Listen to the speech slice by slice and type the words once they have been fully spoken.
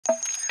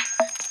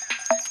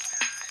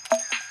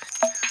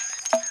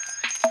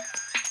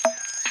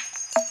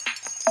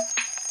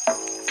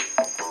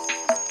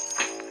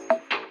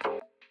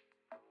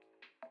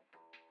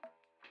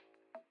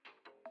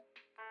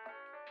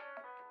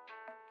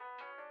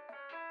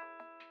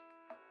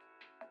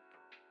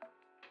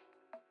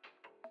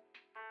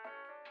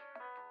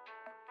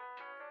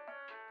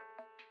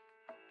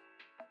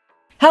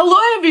Hello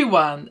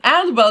everyone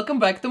and welcome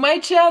back to my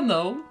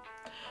channel!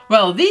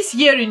 Well, this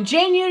year in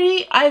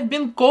January I've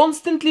been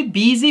constantly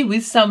busy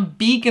with some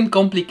big and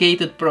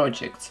complicated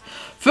projects.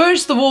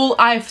 First of all,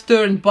 I've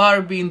turned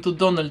Barbie into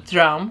Donald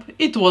Trump.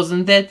 It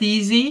wasn't that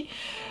easy.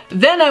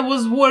 Then I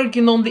was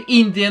working on the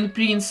Indian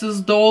princess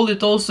doll.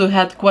 It also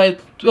had quite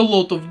a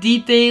lot of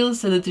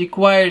details and it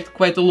required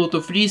quite a lot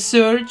of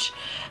research.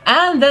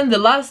 And then the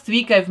last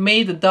week I've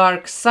made a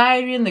dark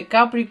siren, a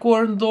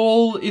Capricorn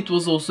doll. It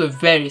was also a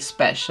very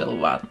special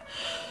one.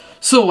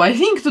 So I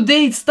think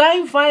today it's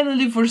time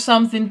finally for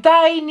something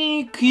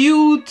tiny,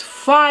 cute,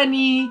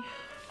 funny.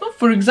 Well,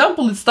 for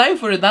example, it's time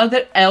for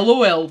another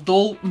LOL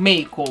doll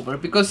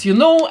makeover, because you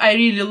know I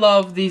really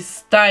love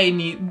these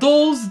tiny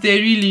dolls. They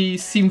really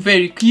seem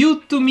very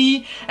cute to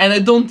me and I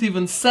don't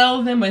even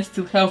sell them. I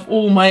still have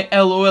all my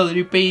LOL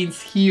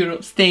repaints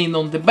here staying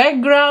on the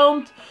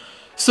background.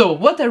 So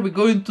what are we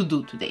going to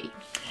do today?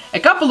 A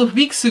couple of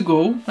weeks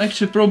ago,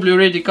 actually probably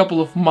already a couple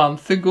of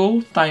months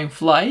ago, time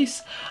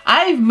flies,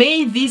 I've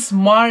made this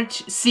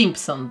MARGE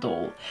Simpson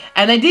doll.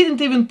 And I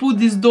didn't even put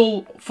this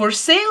doll for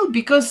sale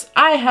because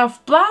I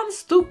have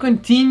plans to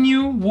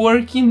continue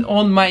working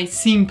on my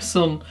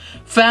Simpson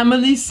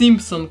family,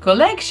 Simpson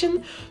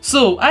collection.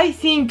 So I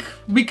think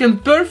we can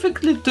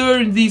perfectly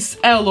turn this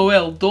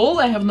LOL doll.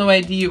 I have no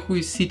idea who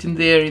is sitting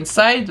there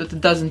inside, but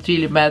it doesn't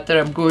really matter.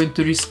 I'm going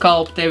to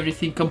resculpt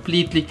everything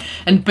completely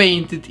and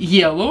paint it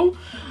yellow.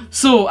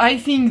 So I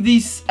think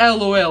this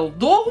LOL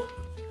doll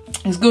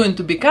is going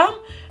to become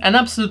an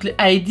absolutely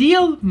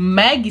ideal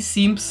Maggie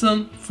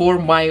Simpson for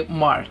my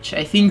March.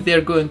 I think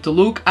they're going to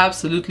look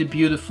absolutely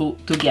beautiful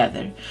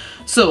together.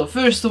 So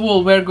first of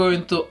all, we're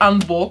going to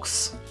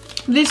unbox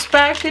this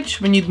package.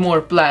 We need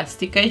more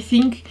plastic, I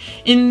think,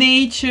 in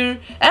nature,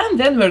 and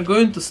then we're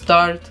going to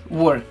start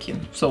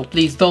working. So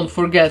please don't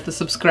forget to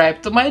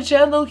subscribe to my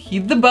channel,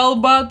 hit the bell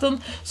button,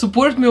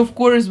 support me of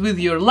course with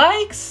your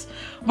likes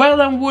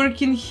while I'm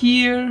working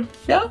here.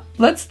 Yeah,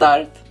 let's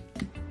start.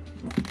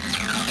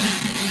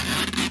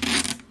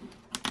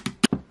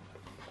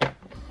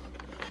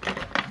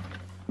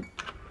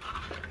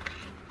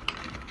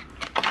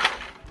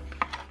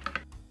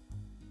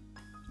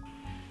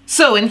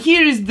 So, and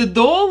here is the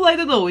doll. I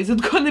don't know, is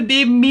it gonna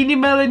be mini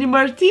Melanie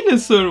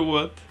Martinez or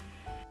what?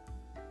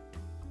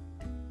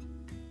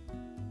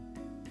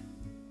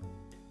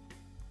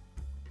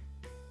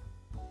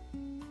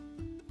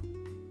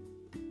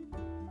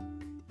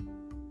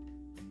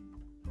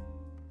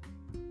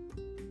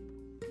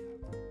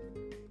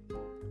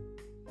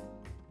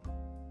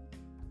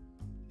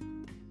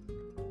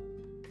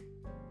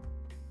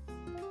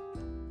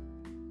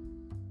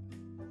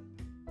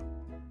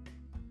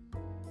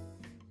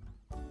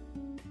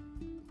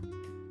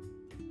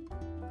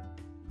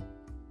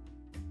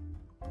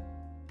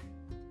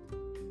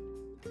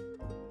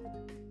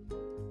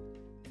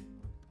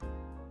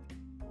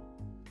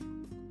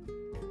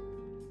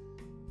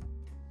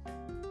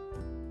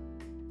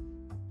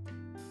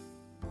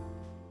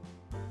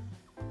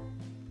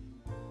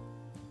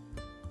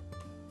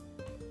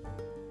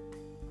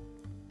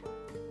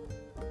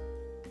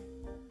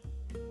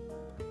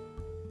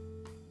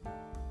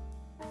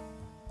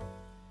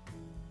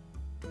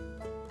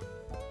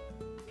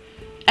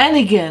 And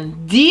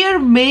again, dear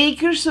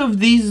makers of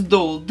this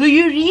doll, do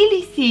you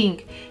really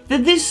think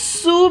that this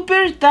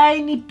super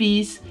tiny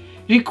piece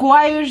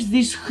requires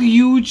this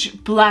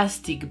huge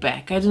plastic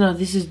bag? I don't know,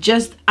 this is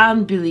just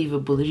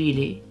unbelievable,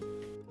 really.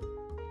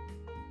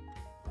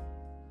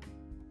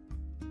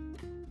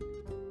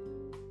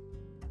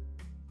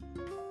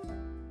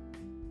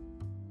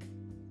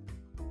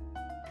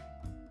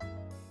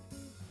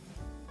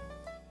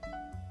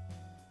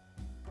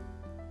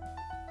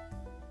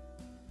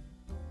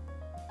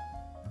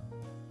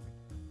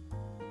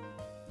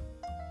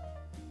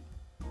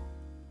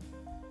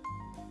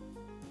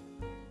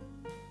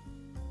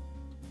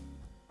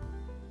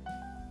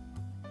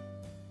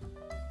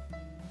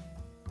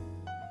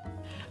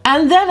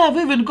 And then I've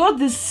even got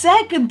the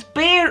second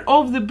pair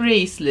of the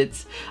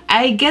bracelets.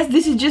 I guess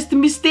this is just a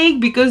mistake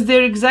because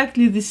they're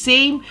exactly the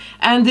same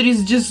and there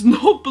is just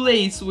no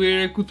place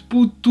where I could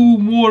put two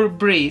more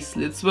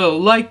bracelets. Well,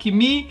 lucky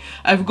me,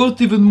 I've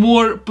got even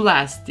more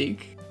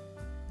plastic.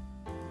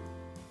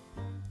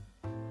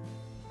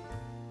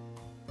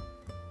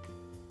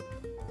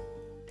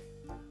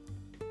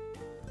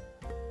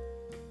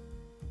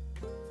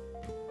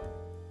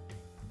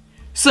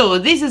 So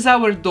this is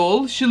our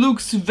doll. She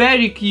looks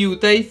very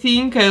cute, I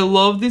think. I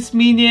love these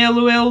mini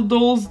LOL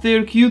dolls.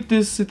 Their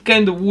cuteness, it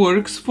kind of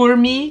works for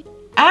me.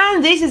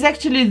 And this is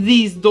actually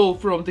this doll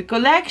from the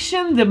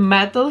collection, the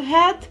metal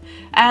head.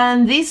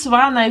 And this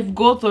one I've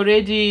got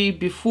already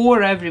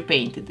before. I've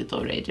repainted it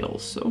already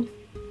also.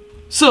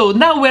 So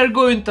now we're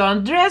going to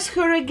undress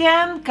her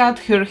again, cut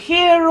her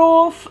hair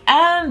off,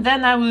 and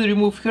then I will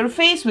remove her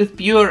face with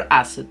pure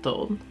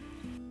acetone.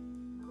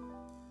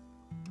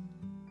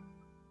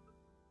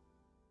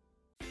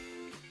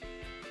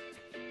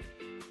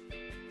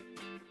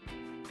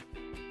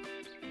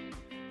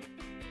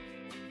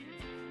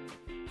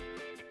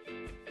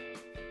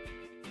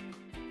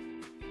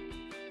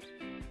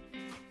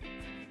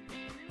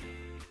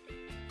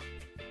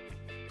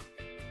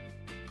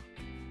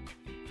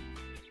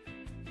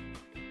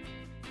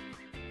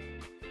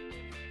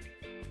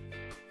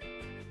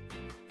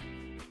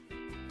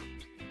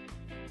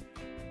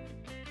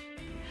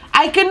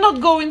 I cannot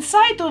go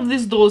inside of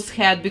this doll's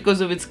head because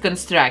of its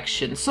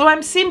construction, so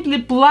I'm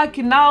simply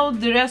plucking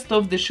out the rest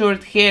of the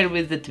short hair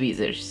with the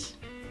tweezers.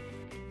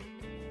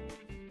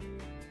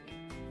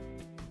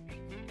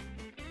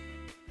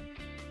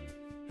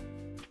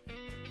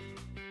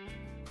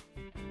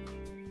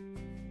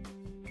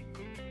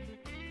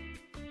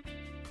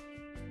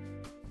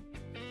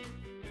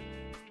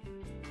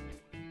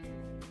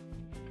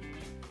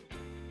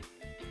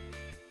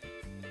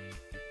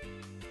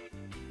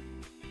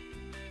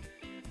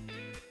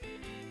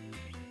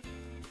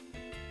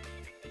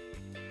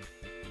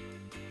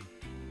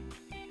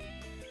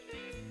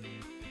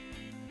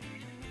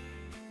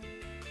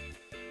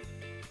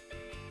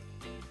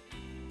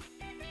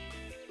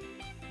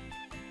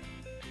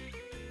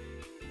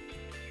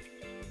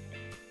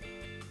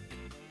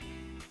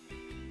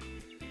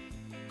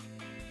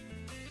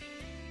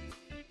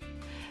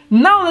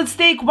 Now let's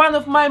take one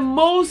of my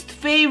most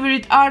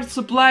favorite art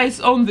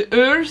supplies on the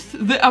earth,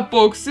 the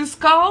epoxy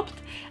sculpt,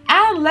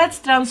 and let's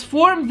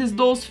transform this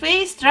doll's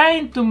face,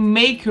 trying to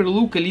make her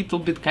look a little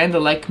bit kinda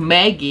like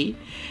Maggie.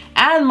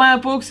 And my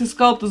epoxy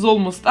sculpt is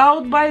almost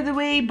out, by the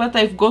way, but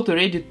I've got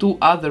already 2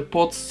 other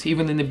pots,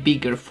 even in a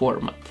bigger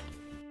format.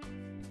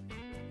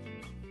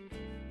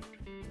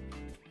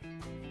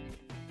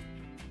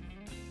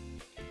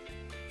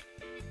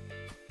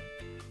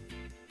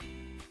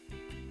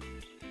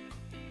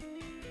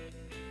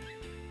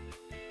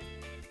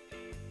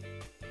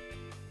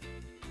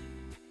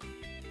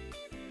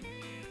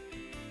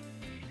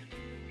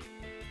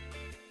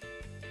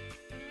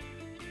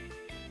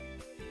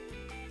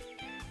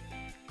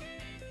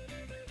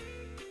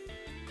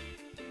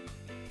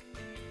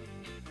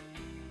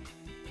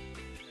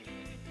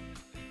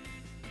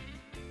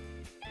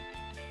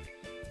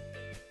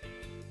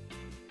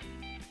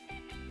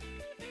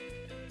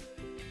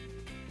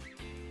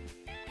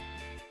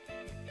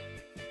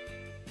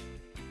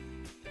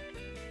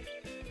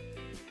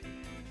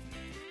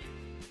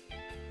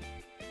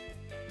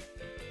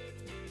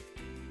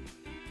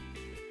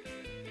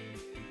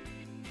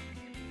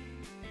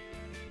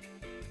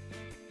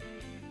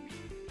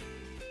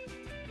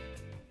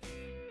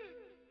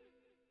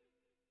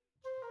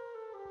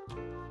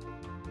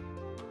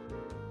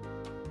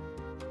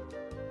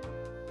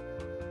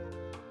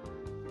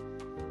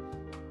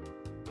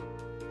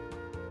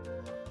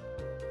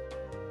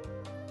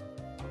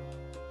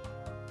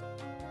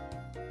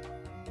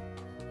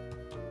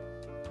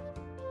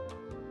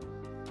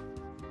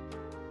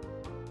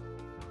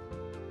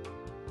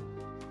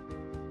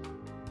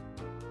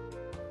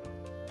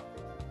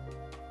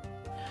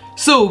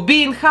 So,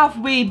 being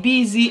halfway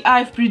busy,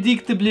 I've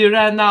predictably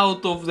ran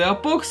out of the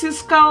epoxy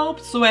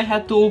sculpt, so I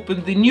had to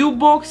open the new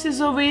boxes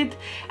of it,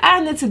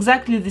 and it's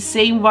exactly the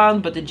same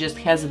one, but it just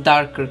has a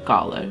darker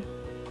color.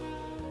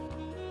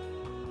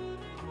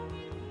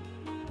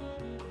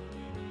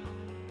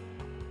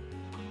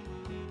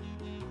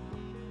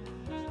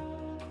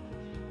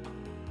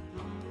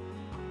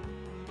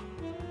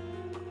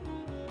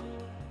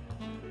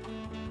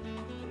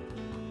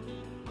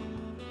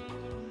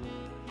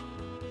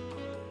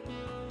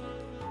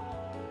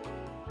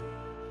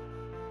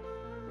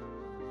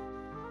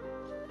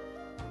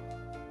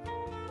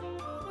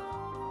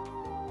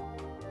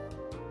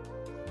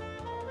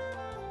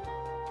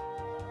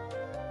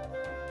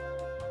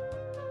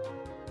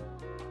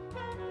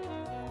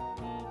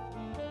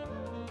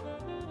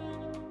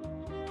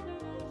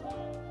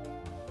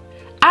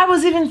 I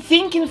was even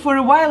thinking for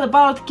a while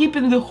about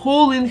keeping the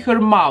hole in her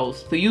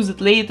mouth to use it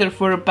later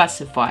for a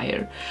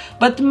pacifier,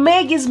 but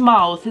Maggie's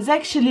mouth is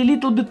actually a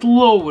little bit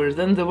lower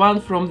than the one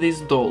from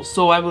this doll,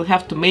 so I will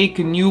have to make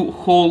a new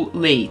hole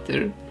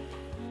later.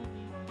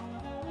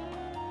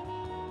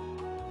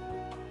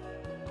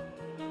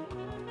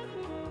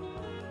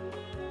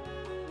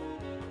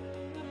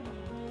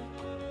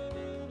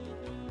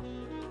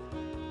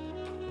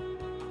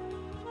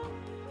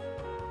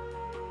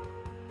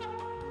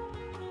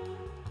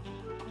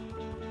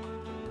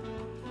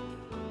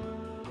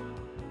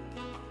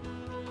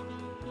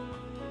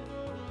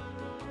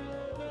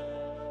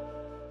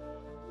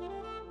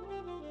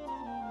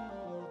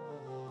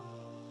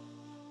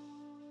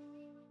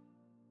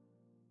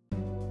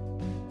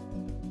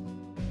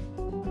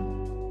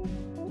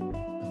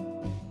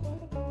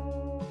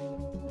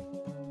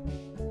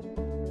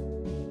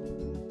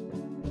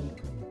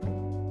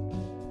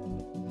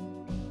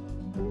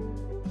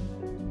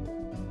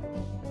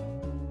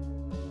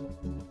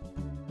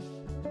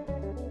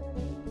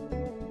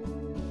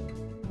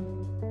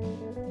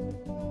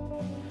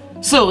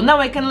 So now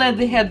I can let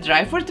the head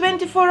dry for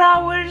 24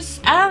 hours,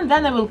 and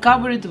then I will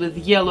cover it with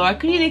yellow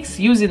acrylics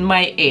using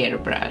my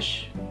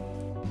airbrush.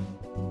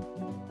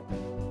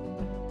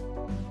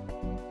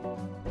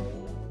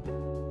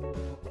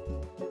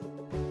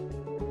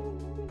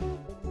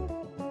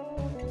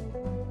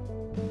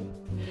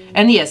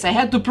 And yes, I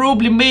had to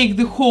probably make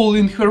the hole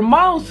in her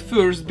mouth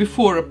first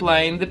before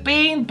applying the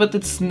paint, but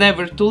it's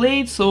never too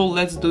late, so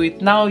let's do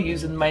it now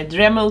using my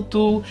Dremel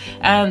tool,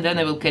 and then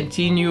I will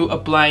continue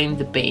applying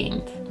the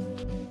paint.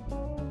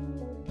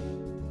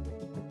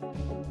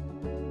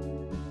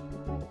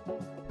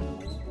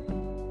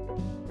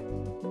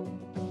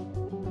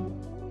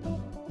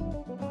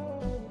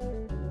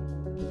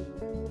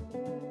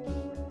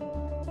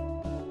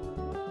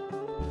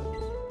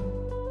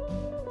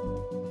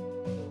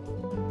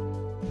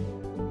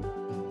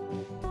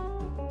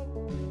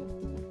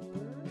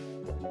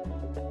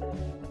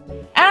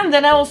 And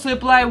then I also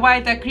apply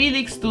white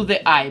acrylics to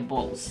the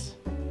eyeballs.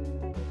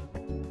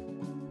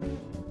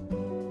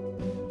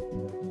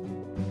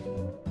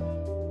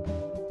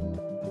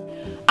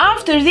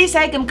 After this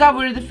I can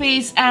cover the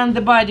face and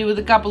the body with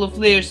a couple of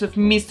layers of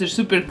Mr.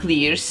 Super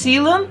Clear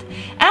sealant,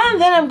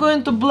 and then I'm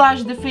going to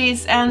blush the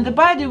face and the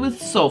body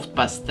with soft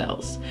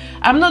pastels.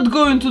 I'm not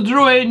going to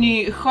draw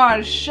any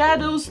harsh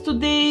shadows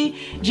today,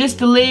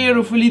 just a layer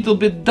of a little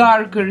bit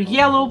darker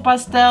yellow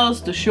pastels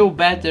to show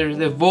better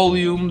the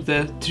volume,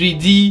 the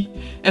 3D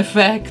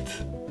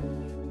effect.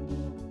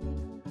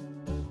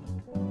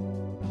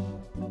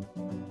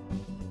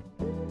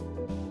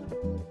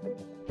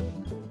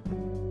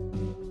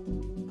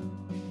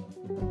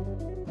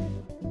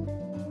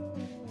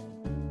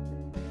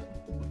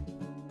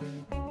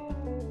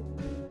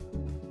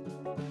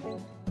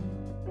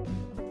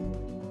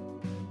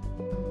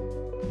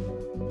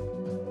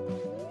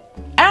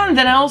 And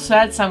then I also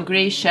add some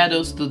grey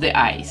shadows to the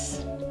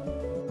eyes.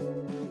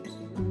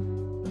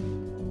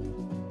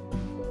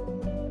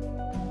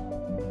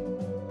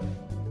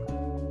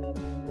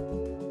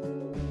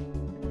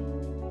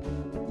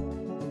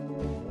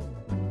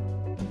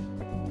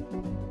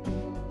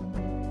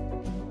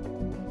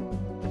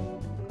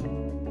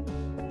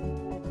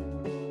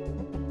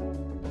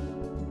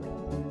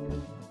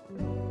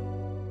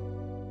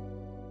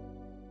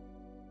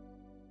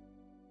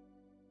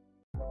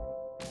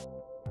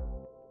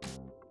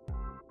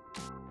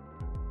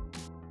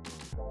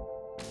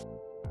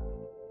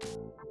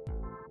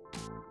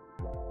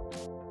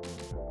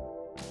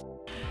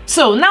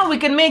 So now we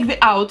can make the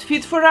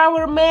outfit for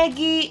our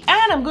Maggie,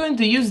 and I'm going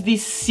to use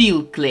this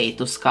seal clay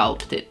to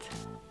sculpt it.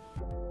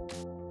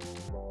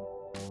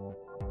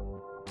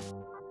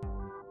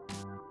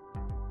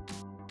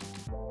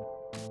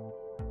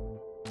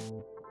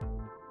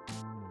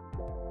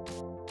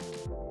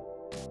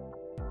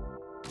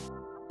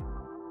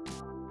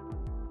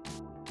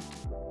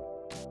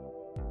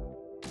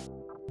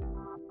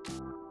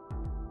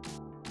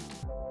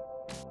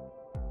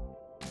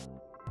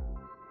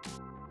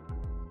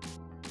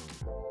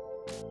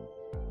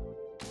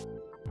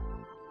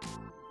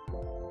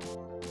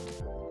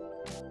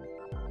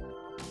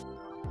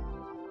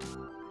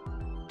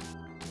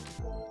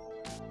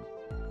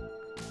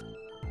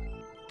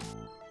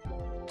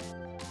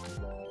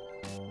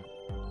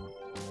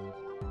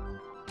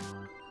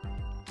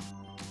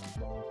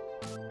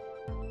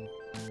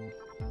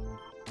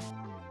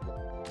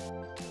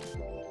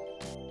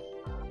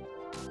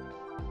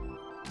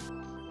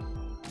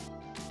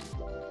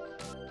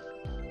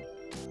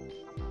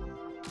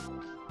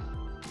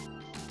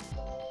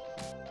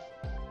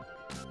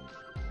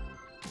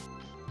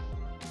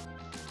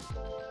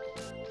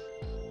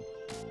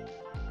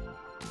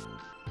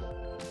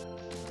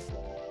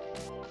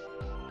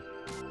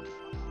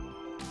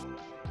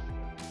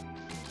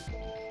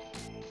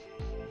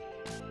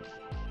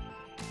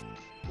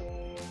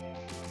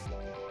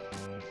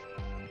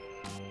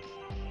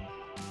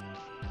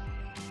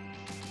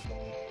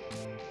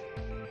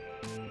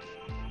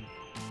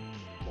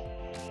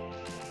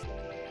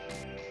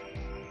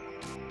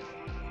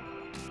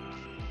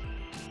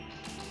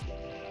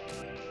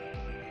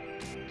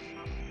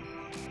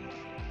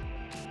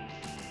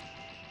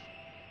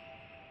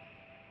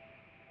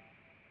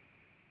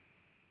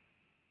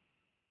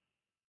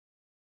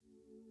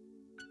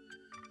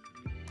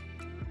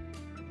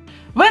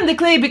 When the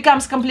clay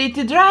becomes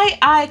completely dry,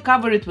 I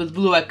cover it with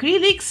blue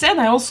acrylics and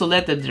I also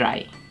let it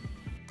dry.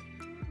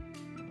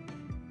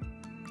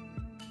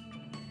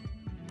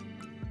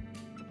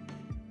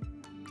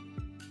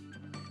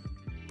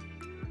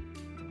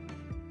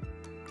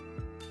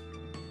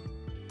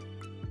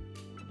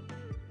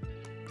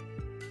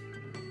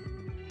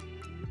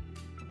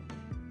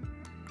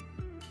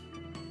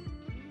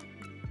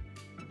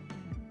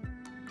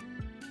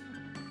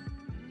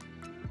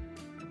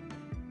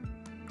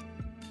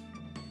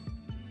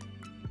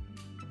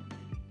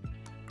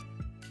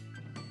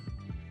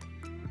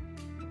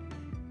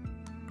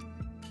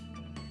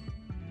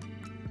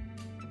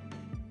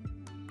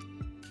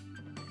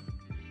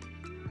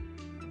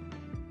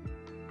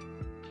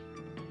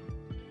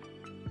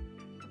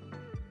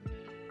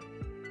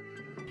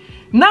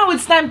 Now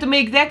it's time to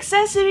make the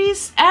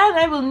accessories, and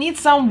I will need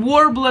some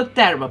Warbler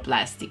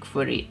thermoplastic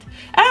for it.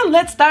 And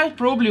let's start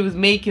probably with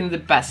making the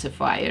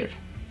pacifier.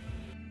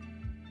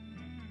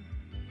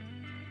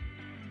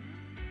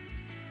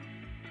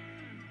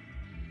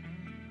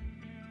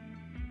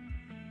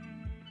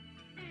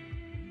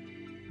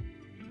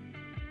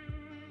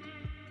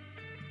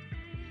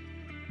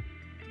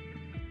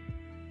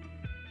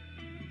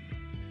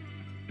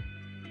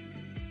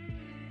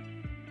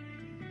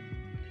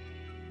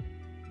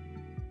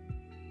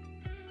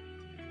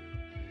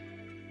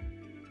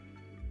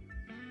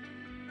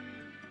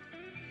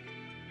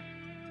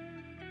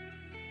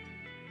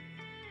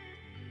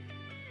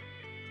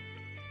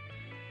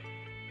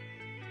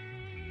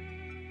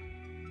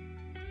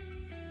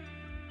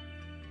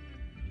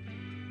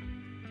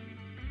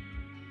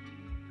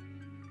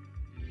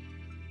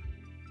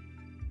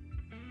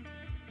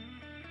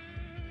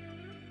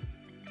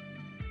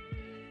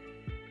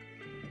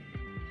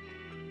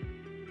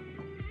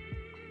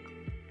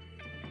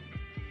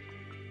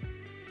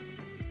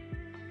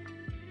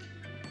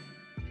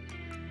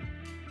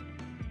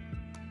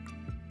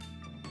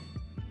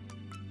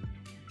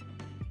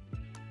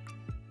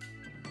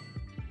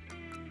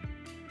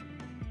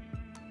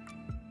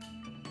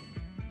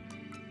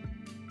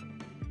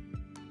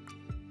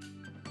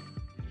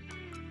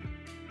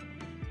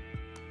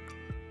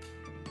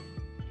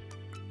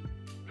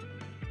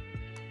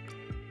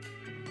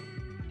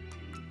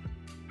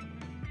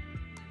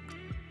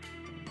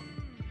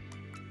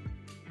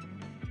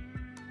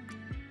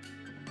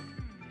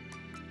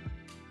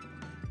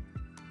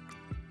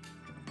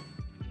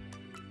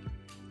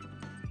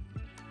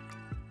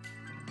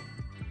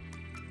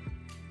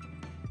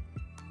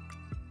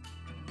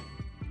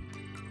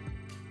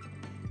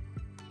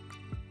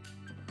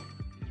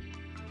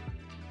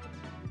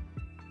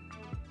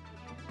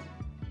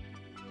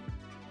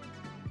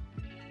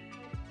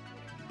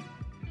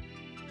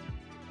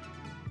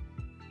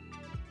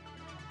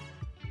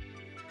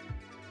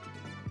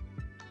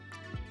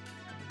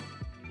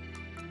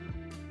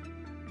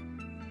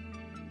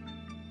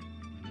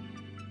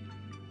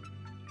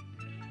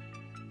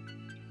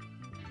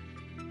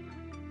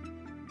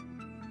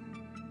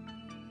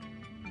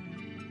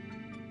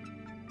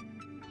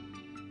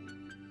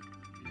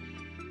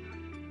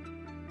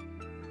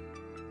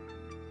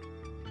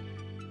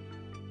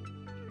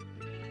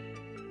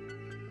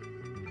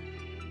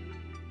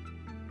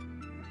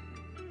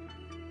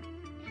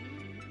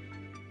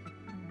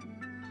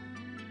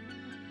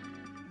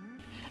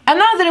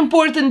 Another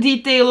important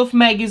detail of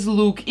Maggie's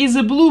look is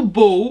a blue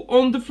bow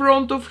on the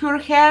front of her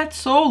head,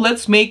 so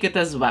let's make it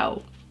as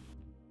well.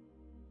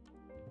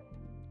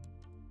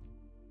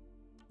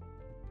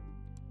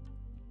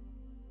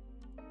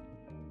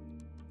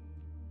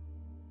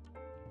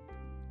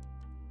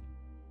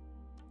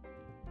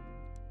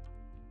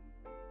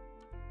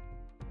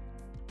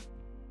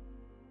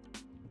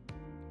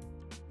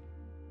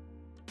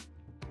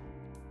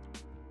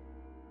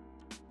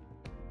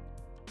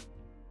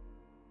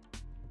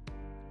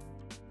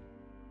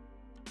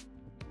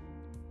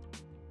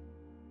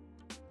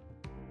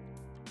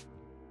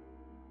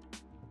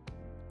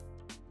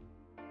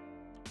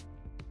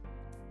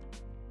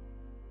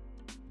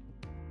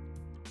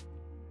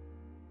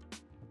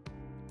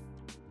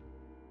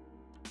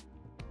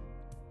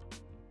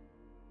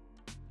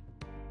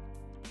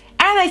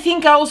 And I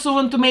think I also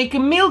want to make a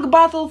milk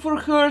bottle for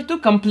her to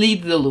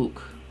complete the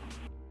look.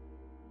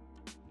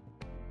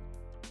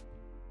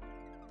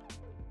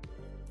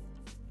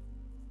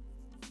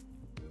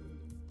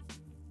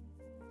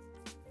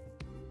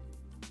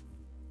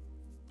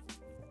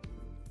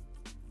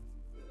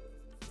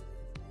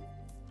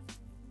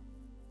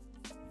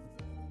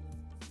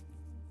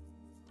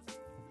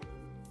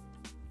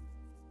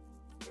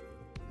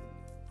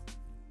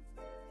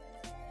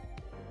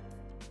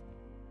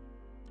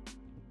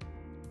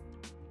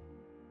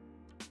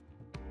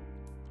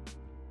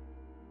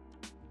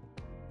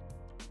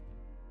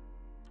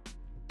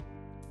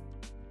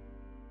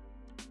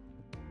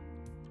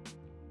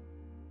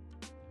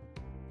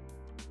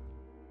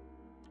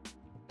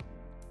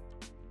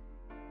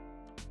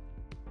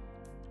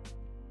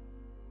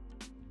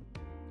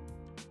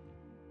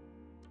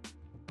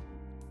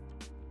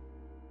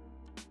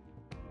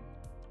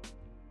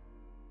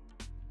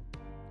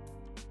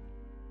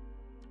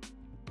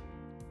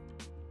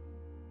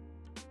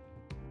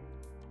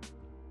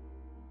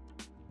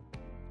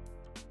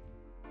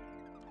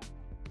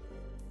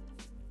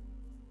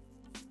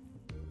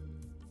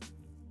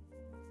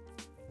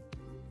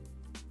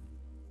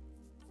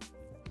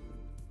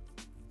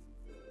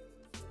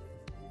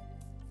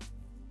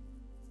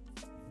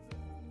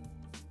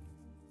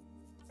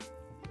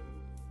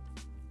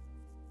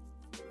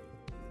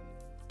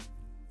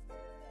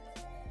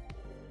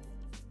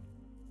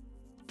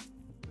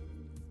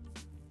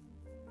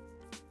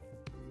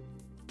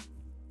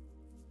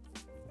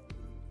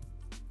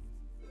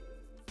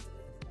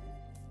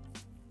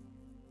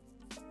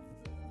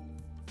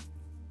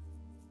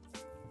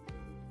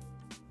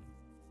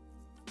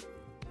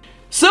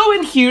 So,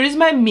 and here is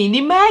my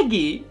mini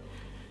Maggie.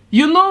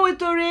 You know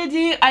it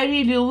already, I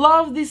really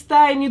love these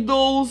tiny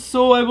dolls,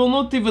 so I will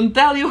not even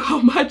tell you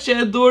how much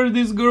I adore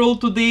this girl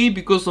today,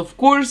 because of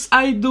course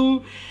I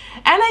do.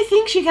 And I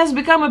think she has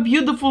become a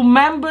beautiful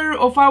member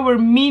of our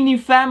mini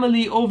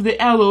family of the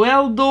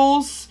LOL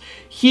dolls.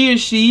 Here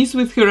she is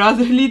with her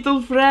other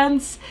little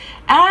friends.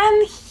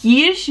 And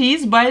here she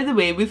is, by the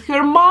way, with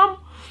her mom.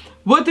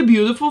 What a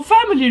beautiful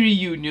family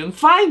reunion,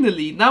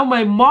 finally! Now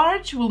my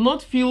Marge will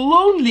not feel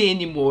lonely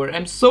anymore.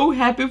 I'm so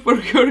happy for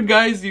her,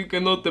 guys, you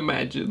cannot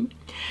imagine.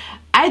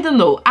 I don't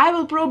know, I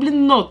will probably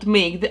not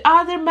make the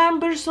other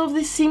members of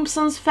the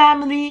Simpsons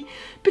family,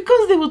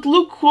 because they would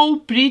look all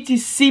pretty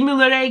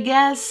similar, I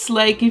guess.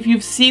 Like, if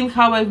you've seen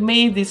how I've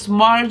made this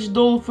Marge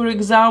doll, for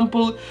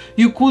example,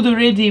 you could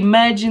already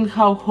imagine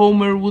how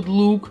Homer would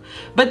look.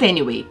 But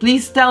anyway,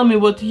 please tell me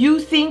what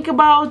you think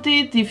about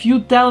it. If you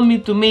tell me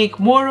to make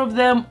more of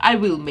them, I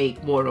will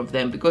make more of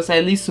them, because I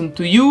listen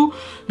to you,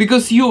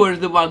 because you are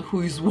the one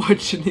who is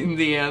watching in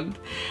the end.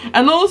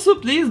 And also,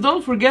 please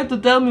don't forget to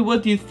tell me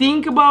what you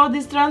think about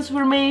this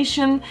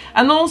transformation,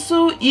 and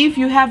also if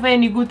you have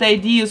any good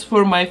ideas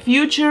for my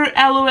future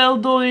LOL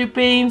doll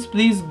repaints,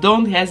 please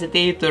don't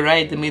hesitate to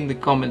write them in the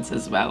comments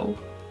as well.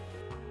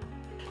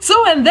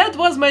 So, and that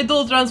was my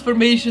doll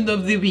transformation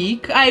of the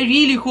week. I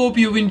really hope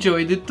you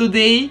enjoyed it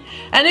today,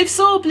 and if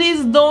so,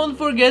 please don't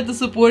forget to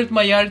support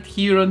my art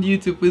here on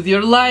YouTube with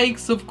your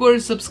likes, of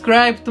course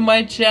subscribe to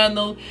my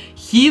channel,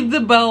 hit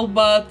the bell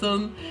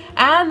button,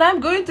 and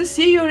I'm going to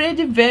see you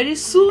already very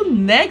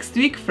soon, next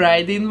week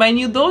Friday, in my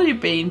new doll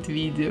repaint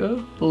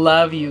video.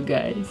 Love you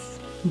guys.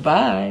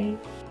 Bye!